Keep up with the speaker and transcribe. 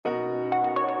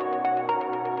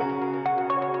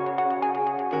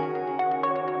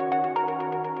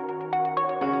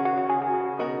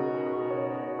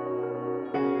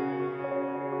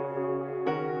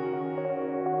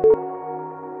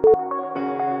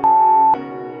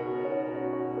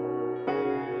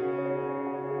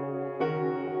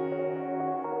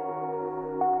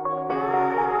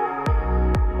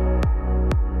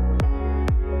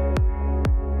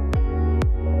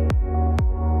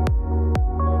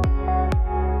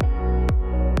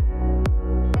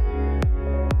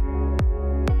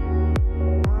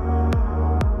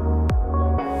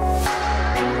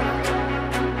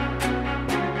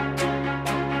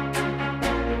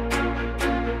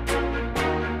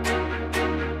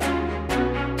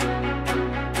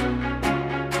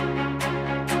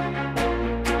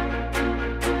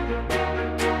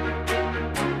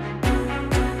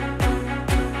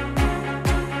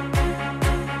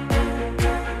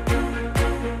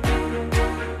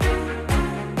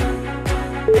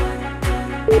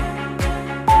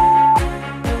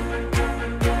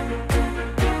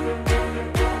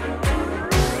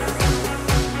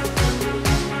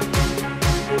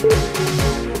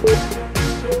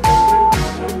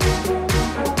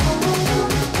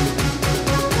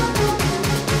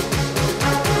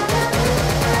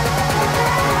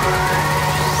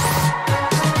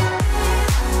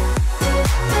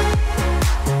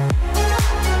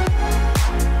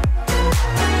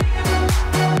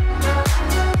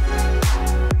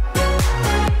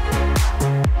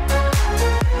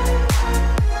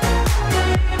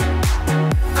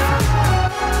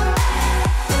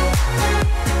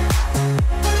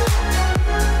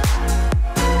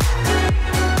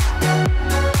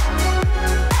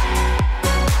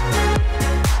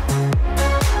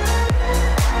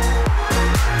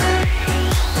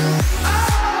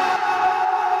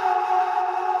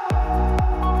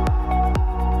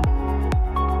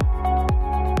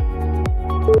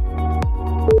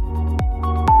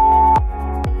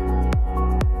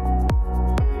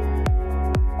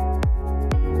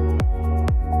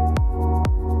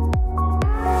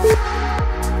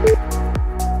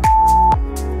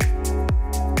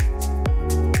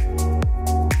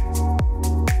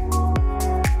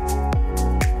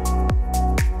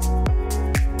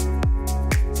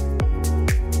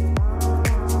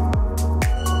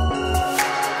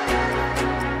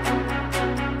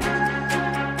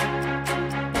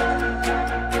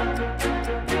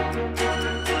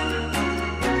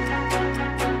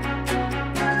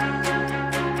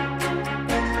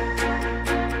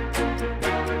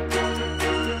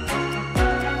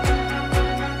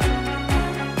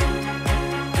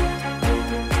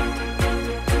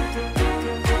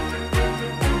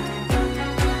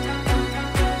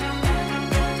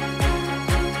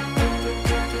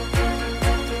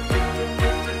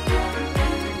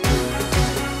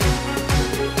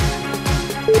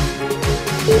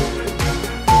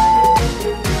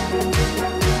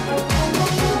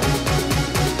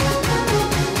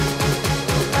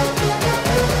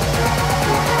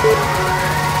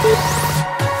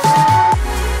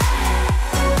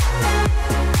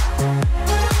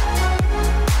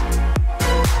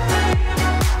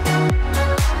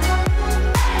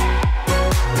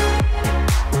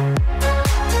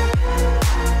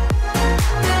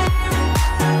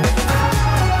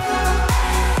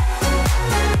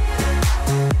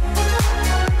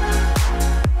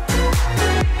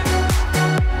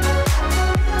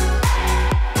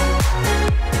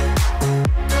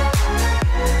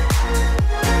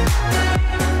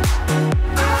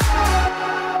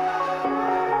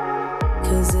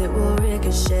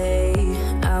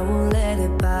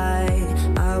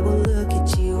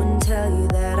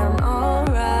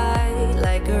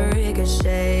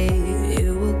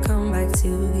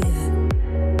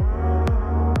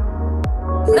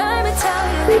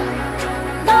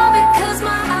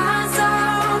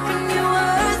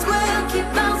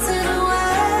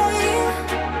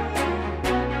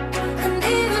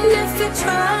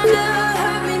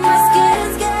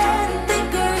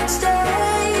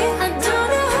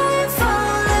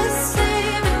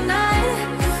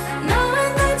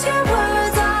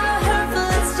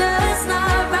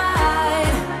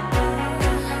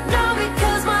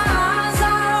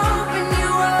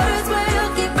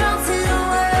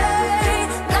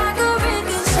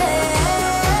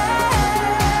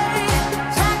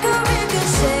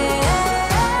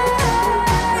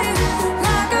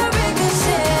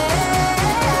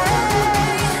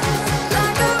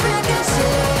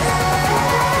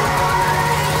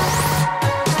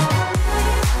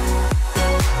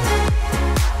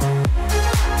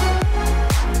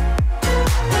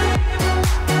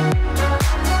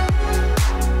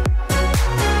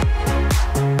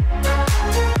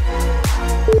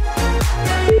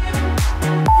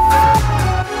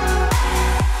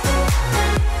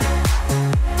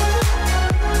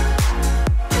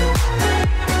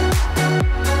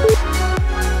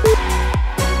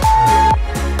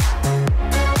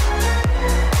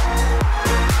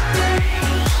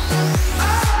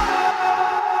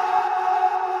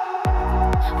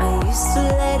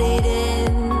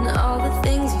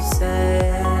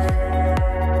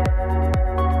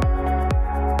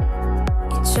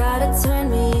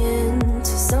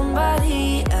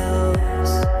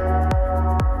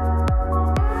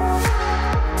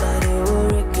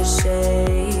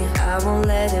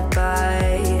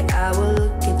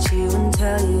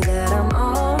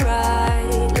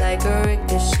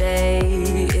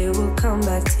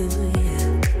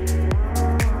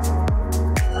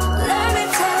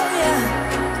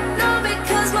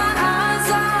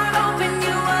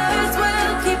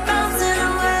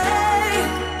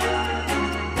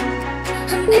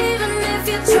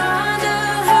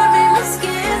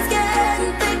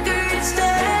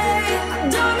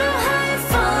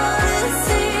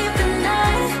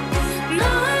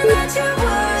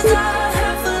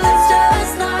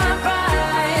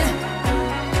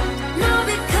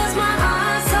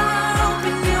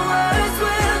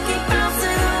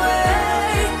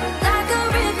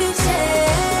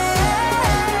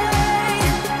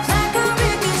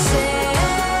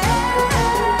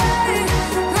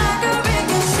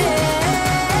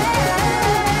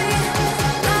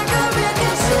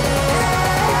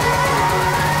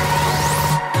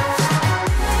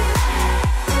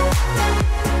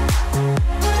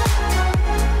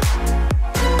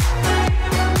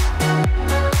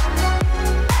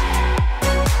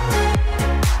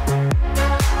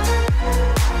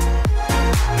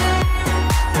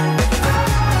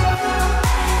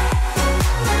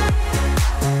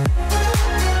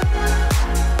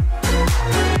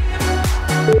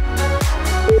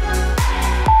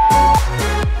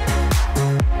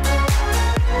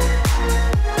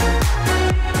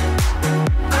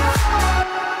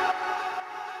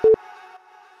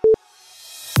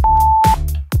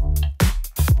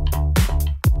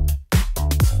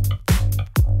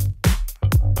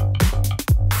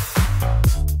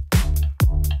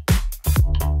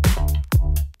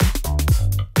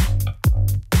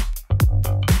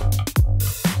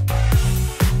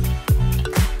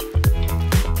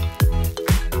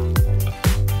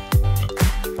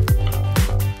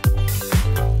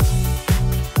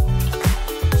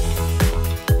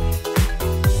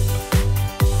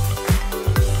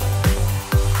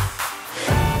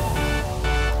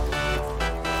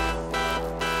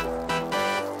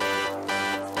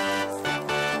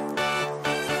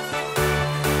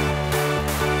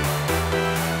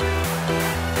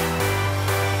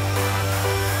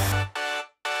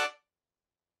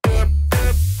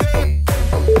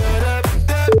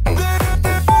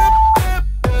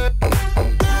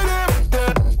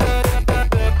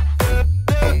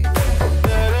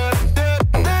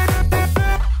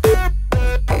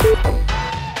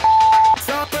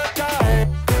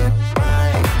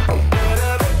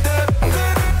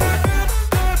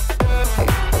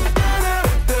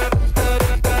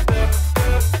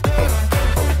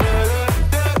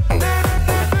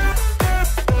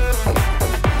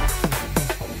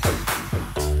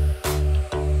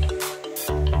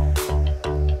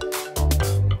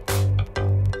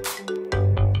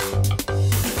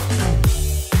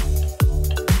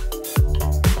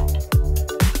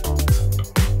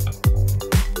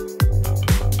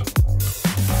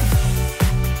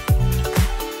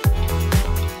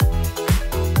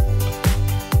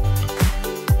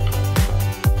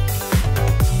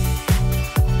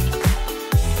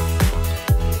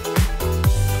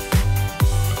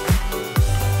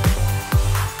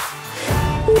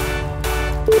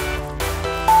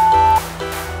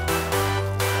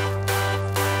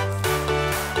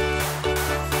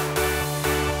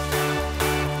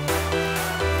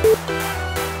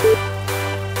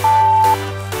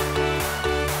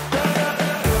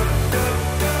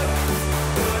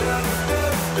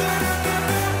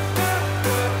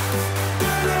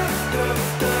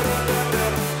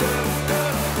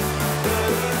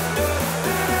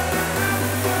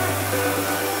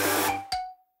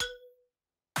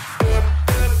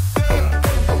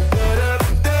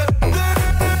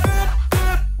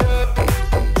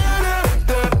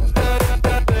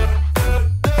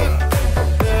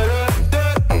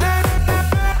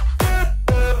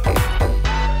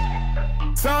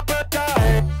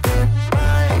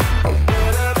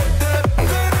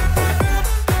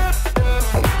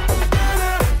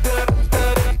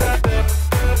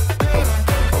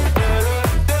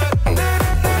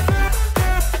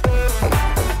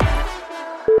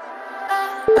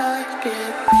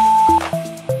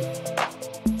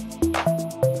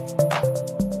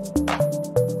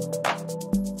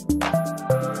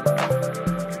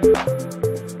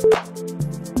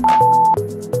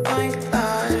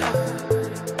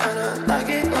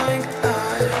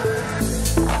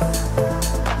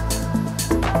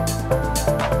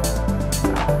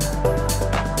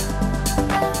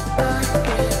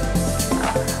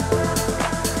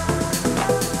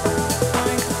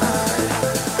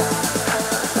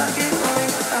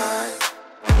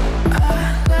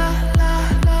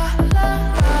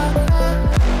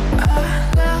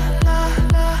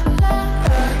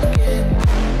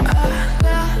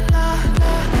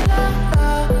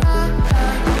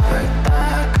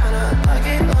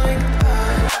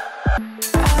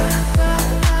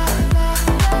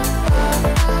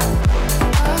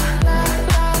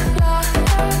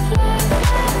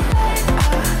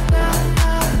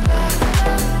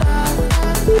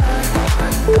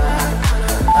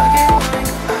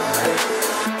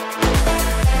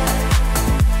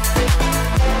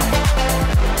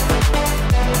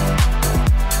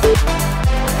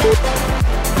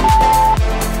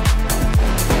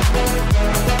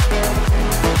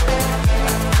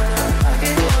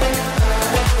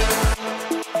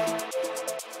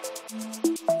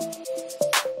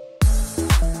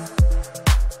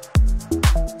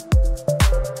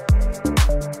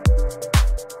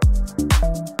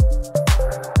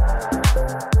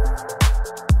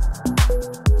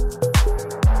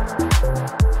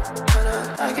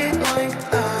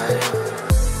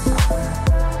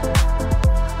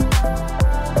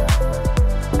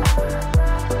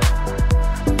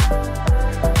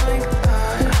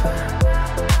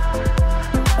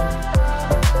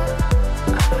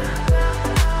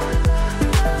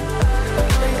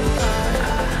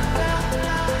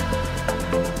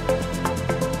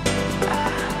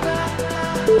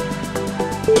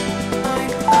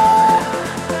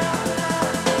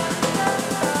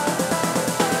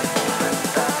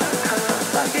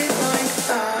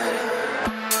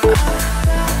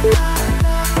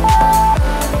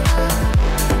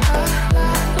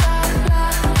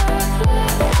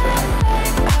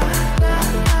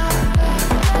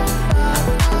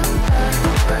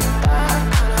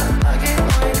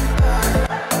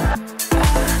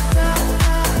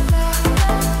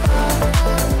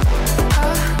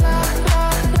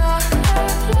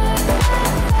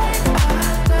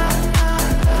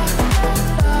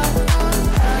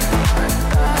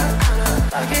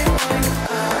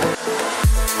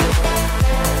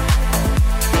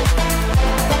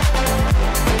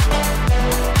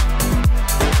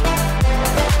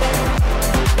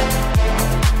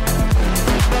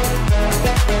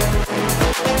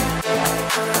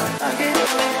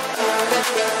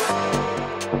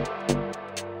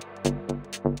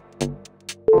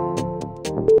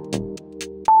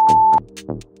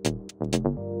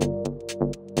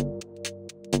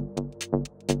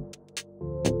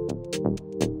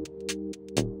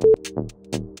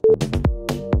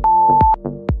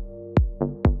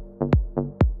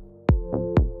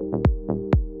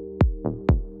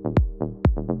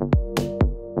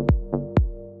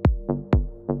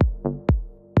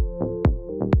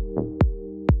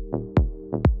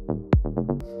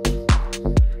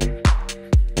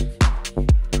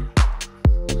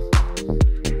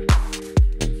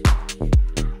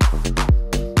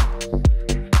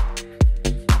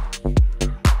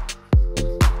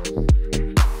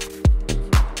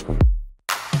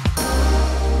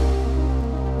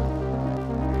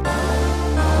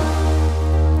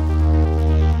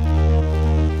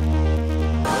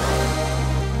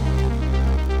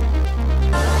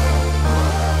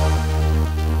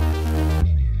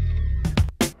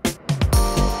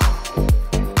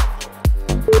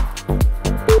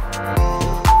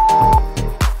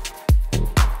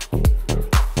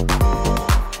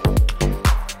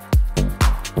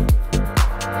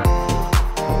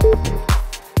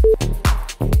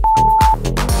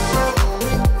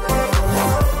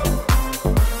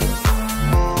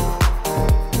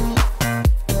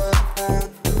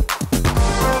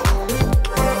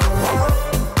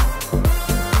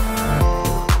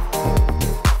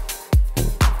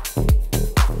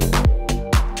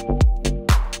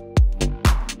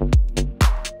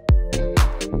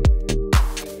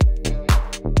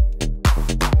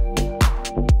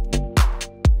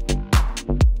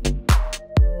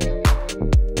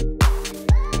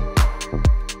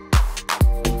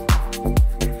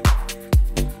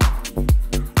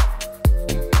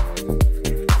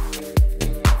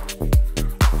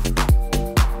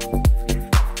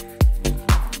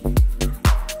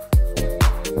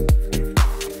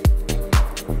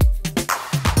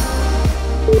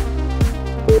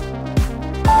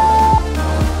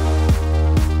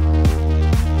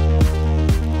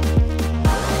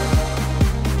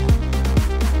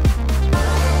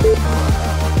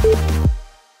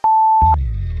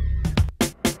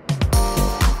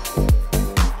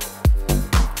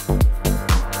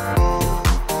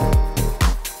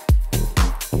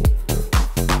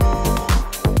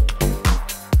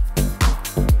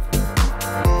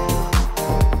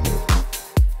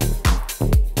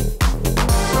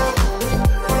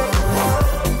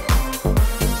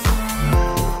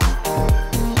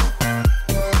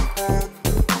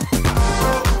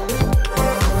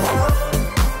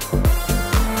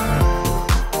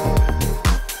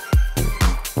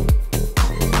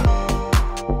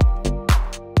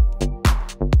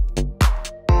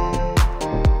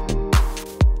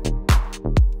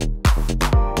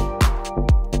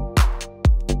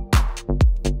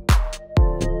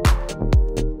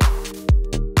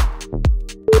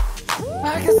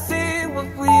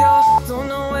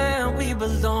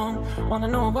Wanna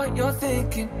know what you're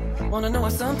thinking, wanna know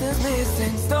if something's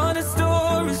missing. Started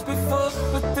stories before,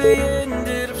 but they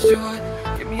ended up short.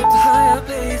 Get me up to higher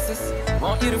places,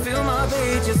 want you to feel my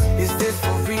pages. Is this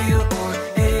for real or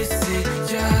is it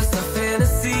just a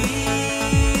fantasy?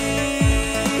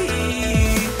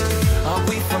 Are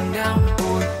we from now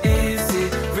or is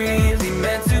it really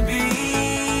meant to be?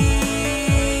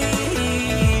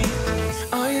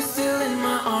 Are you still in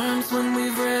my arms when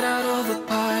we've read out all the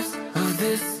parts of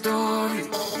this story?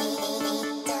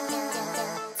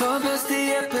 Far past the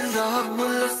epilogue,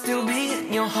 will I still be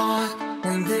in your heart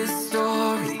in this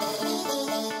story?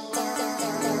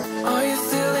 Are you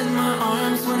still in my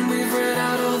arms when we've read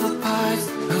out all the parts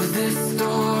of this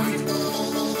story?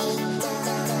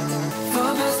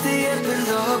 Far past the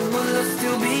epilogue, will I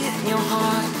still be in your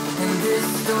heart in this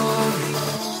story?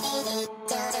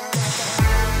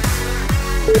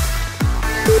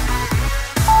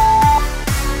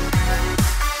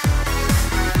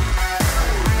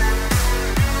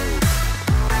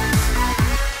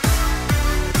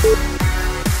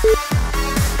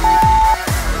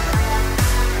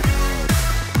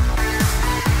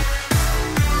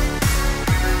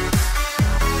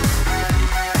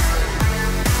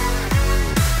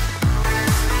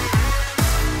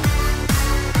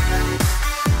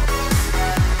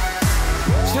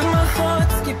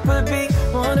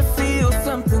 Wanna feel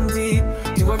something deep.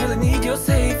 Do I really need your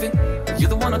saving? You're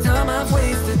the one on time I've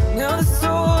wasted. Now the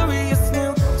story is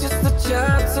new, just a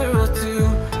chapter or two.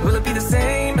 Will it be the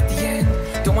same at the end?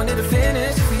 Don't want it to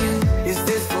finish if we end. Is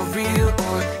this for real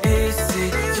or is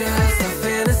it just a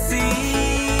fantasy?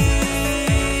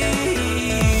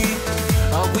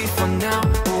 Are we for now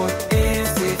or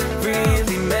is it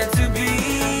really meant to be?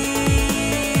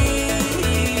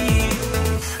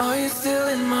 Are you still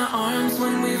in my arms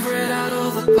when we've read out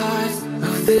all the parts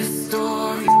of this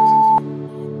story?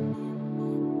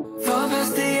 Far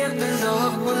past the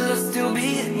epilogue, will I still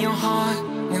be in your heart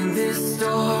in this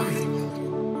story?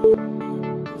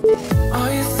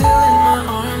 Are you still in my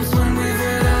arms when we've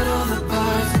read out all the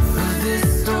parts of this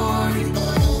story?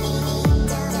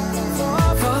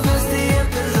 Far past the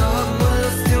epilogue, will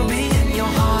I still be in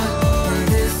your heart in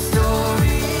this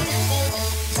story?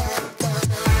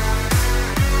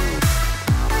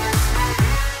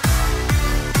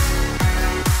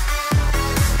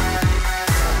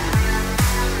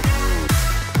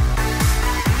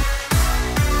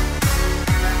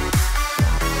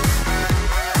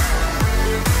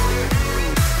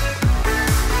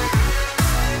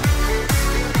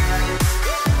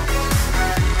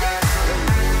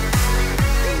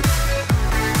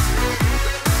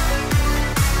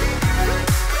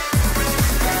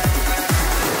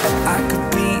 I could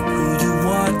be who you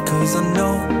want, cause I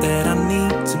know that I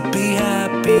need to be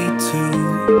happy too.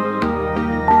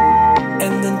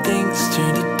 And then things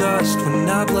turn to dust when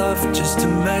I bluff just to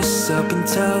mess up and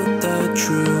tell the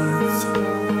truth.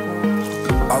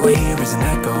 All I hear is an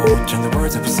echo, turn the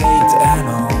words that we say into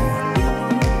ammo.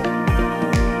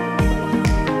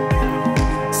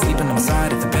 Sleeping on my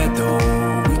side of the bed though,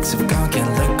 weeks have gone,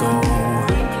 can't let go.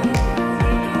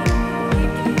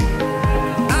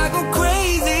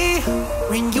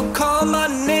 When you call my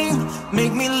name,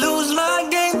 make me lose my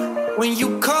game. When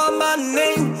you call my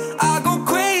name, I go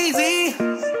crazy,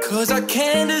 cause I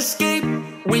can't escape.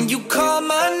 When you call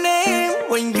my name,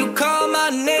 when you call my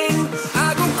name,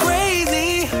 I go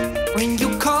crazy. When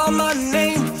you call my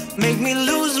name, make me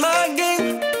lose my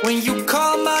game. When you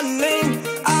call my name,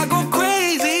 I go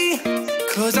crazy,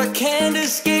 cause I can't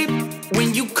escape.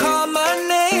 When you call my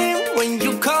name, when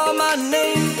you call my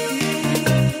name.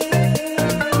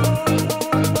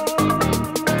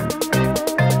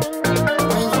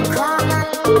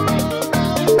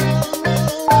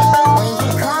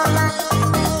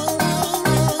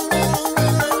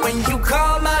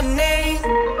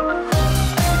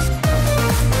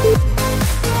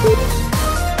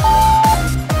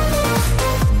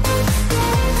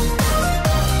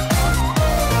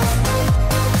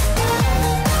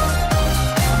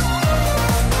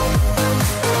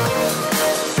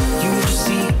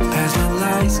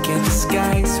 Can't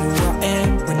disguise who I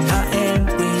am when I am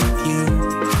with you.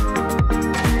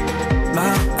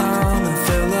 My armor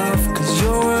fell off cause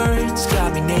your words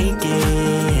got me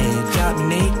naked, got me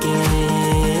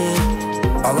naked.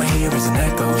 All I hear is an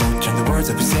echo, turn the words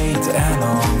that we say into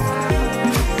ammo.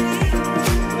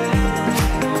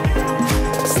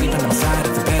 Sleeping on the side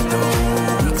of the bed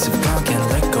though, weeks have gone, can't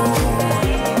let go.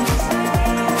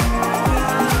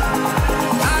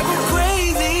 I go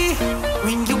crazy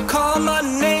when you call my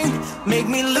name, make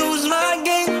me lose my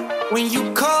game. When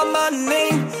you call my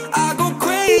name, I go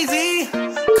crazy,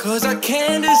 cause I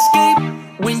can't escape.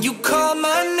 When you call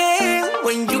my name,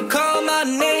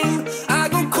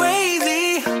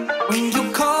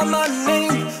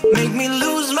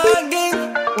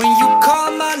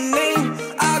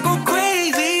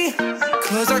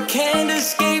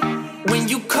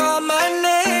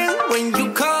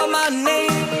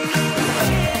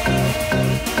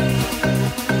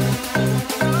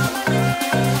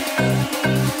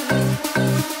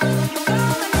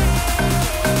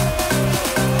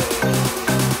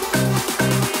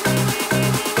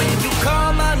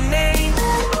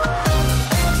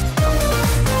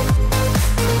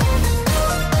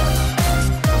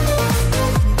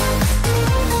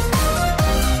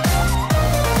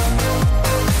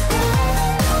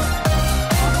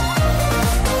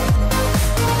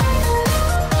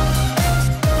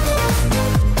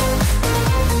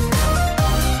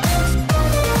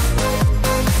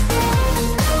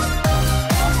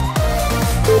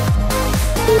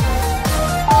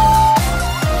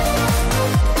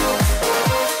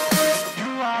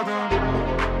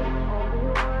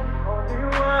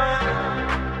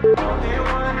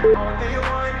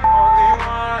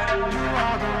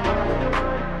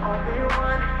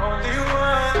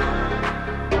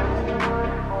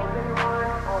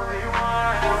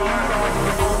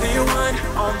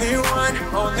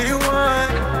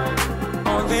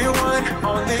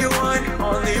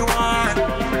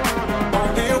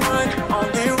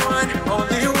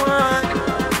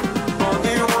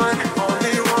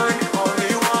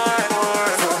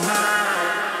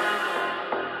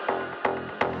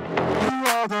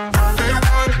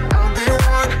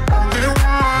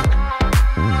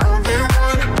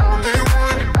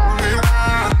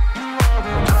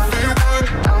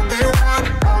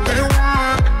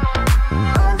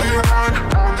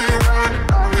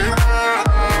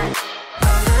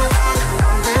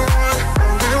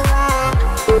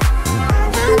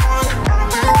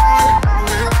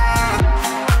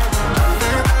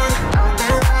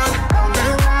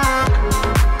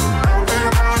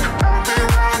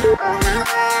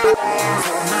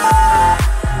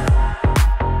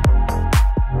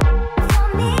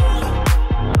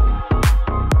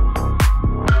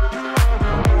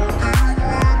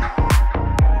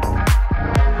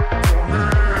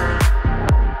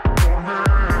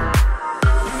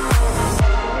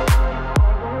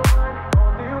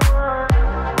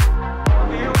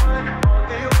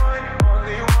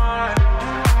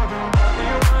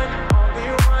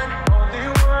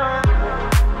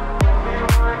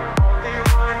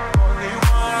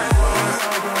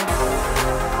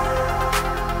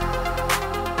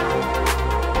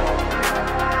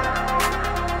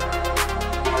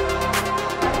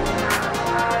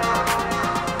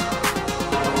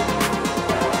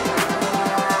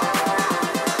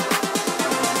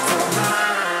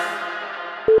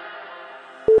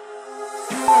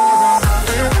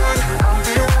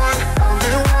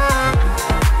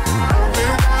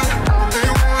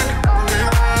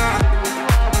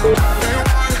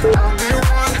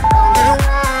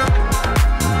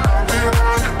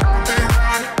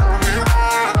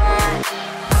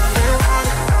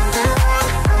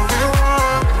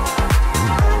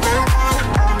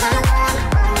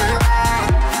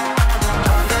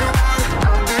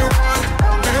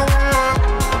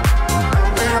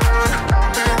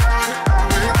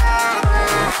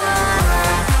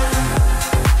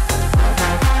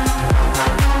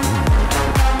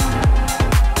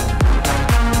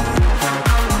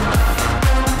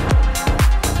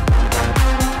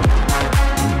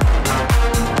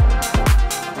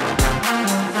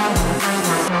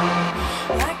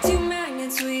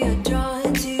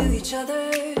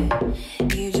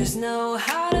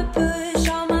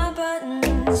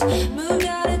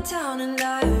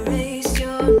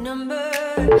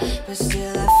 But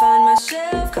still I find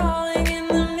myself calling in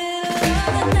the middle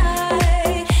of the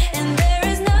night, and there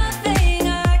is nothing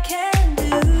I can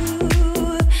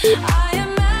do. I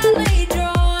am madly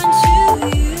drawn to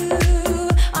you.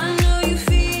 I know you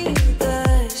feel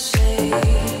the same.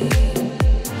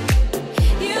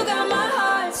 You got my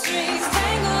heartstrings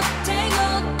tangled,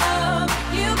 tangled up.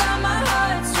 You got my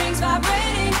heartstrings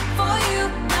vibrating for you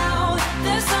now.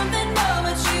 There's something more,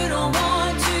 but you don't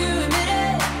want to admit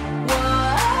it.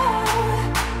 Whoa.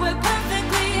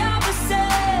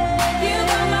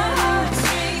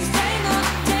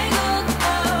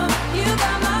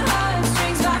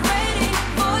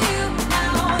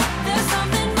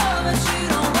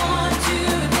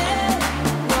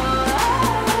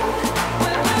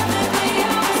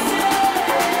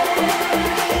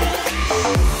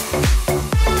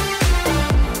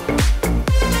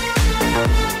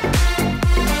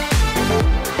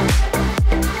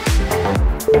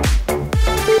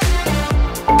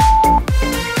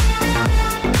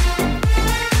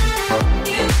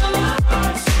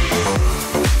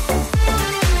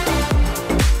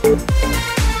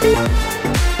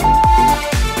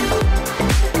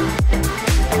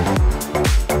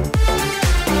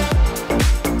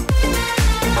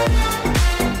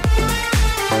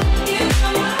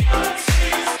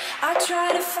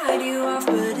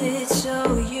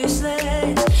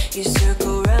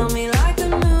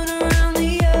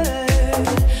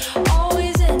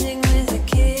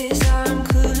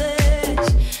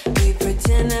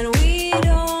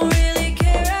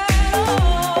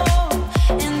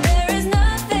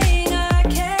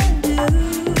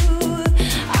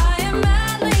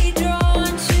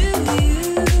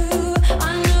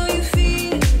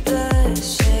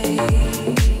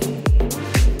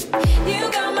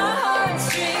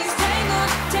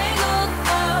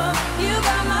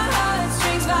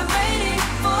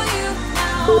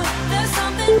 out. There's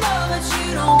something more, but you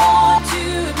don't want to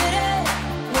admit it.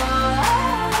 Whoa,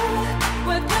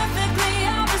 we're perfectly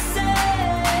opposite.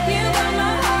 You got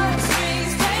my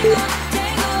heartstrings tangled,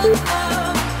 tangled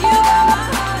up. You got my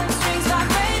heartstrings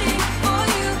vibrating for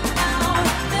you now.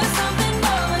 There's something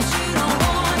more, but you don't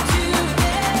want to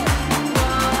admit it.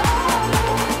 Whoa,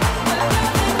 we're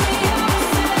perfectly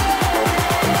opposite.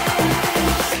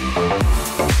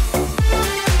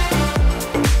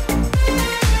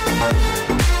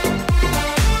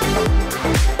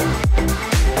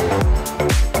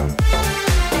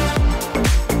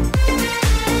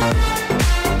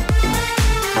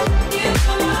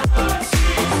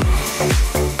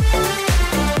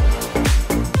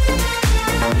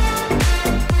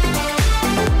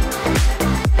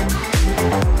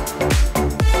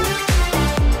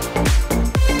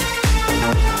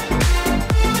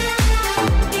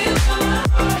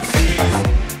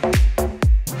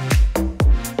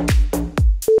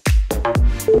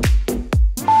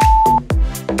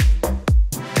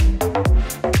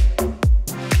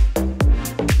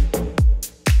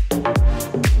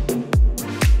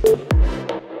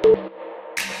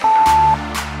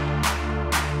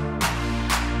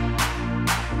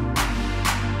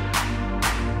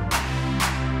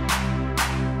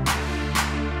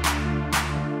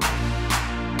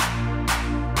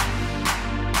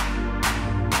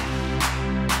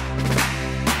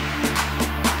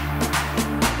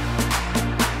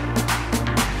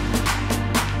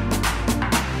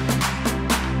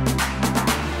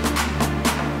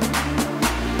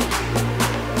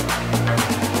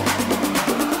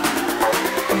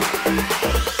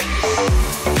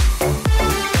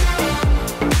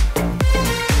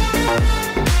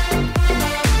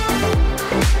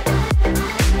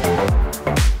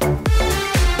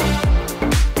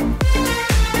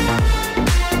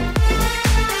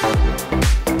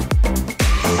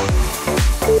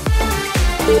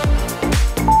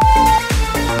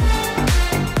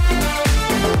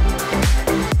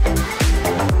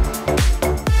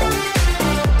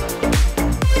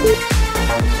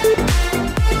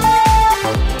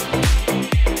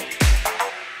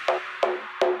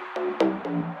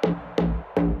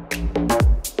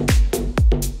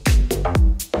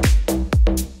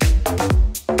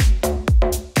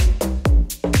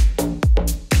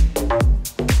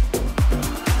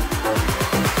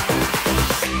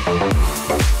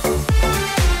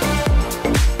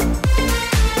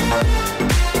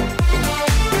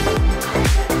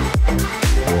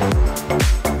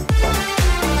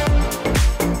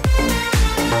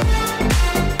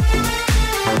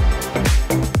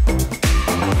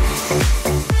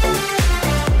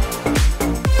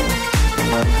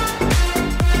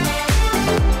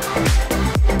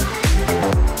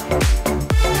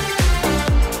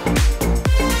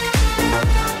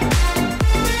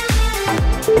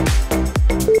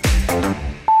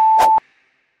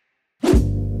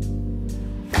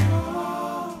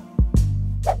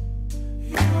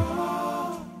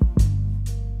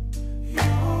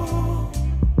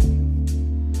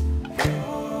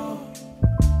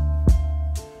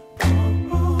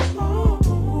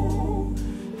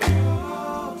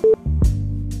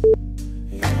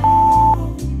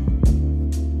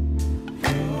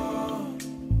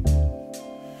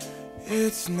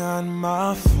 It's not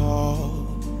my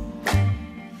fault.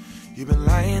 You've been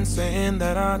lying, saying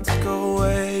that I took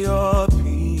away your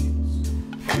peace.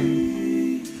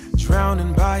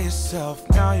 Drowning by yourself,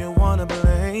 now you wanna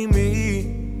blame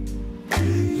me.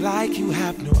 Like you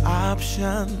have no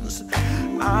options.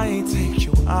 I ain't take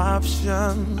your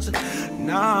options.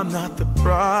 Nah, I'm not the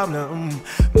problem.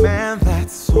 Man,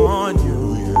 that's on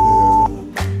you, yeah.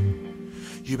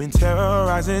 You've been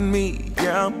terrorizing me,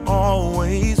 yeah, I'm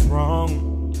always wrong.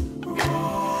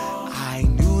 I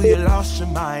knew you lost your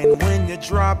mind when you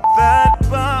dropped that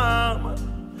bomb.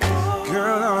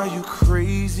 Girl, are you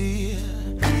crazy?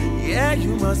 Yeah,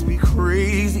 you must be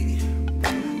crazy.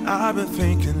 I've been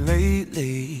thinking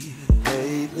lately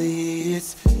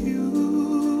it's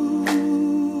you.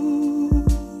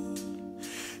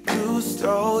 You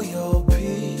stole your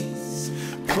peace,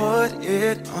 put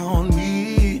it on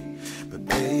me, but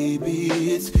baby,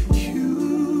 it's you.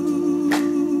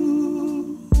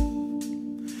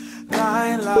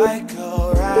 Lying like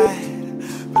a rat,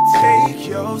 but take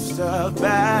your stuff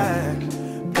back,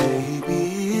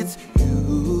 baby, it's you.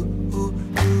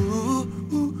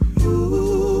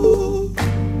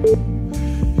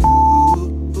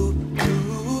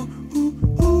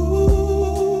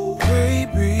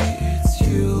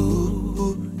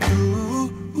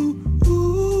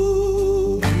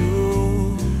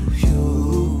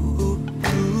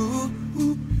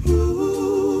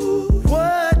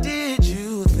 What did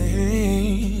you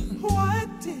think?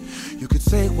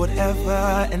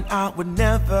 forever, and I would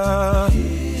never.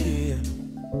 Yeah.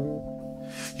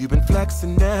 You've been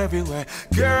flexing everywhere.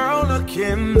 Girl, look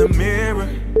in the mirror.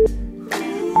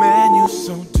 Man, you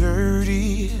so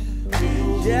dirty.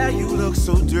 Yeah, you look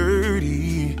so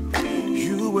dirty.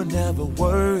 You were never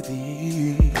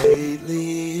worthy.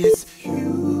 Lately it's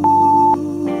you.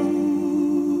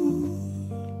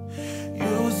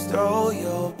 You stole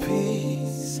your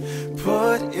peace,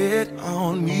 put it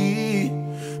on me.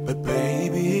 But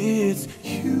baby, it's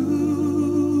you.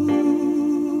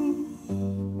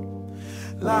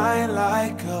 Lying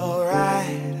like a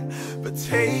rat, but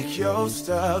take your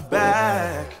stuff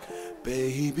back.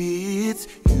 Baby, it's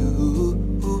you.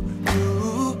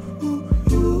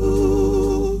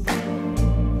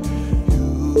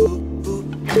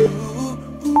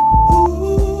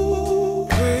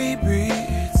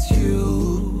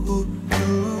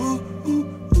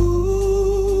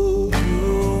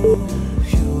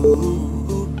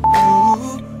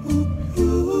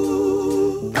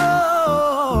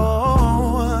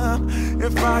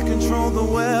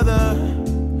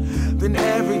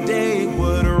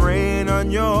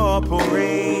 Your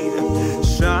parade,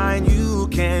 shine, you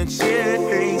can't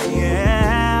change,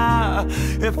 yeah.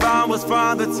 If I was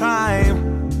Father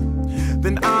Time,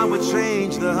 then I would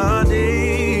change the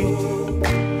day.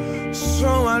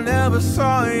 So I never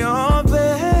saw your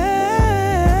face.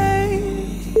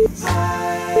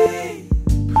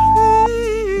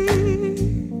 Please,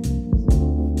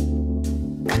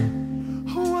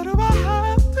 what do I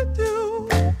have to do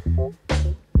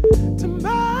to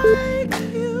make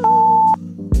you?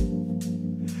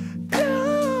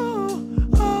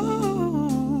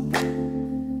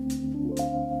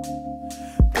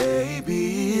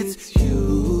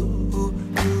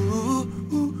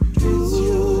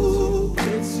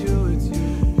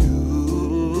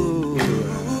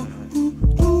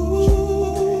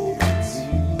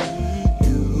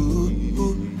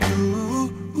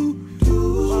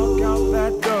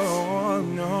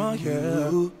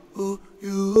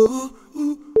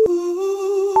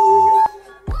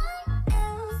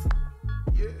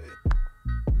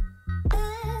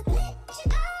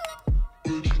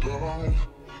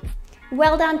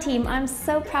 Well done, team. I'm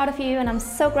so proud of you and I'm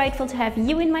so grateful to have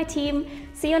you in my team.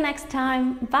 See you next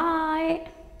time. Bye.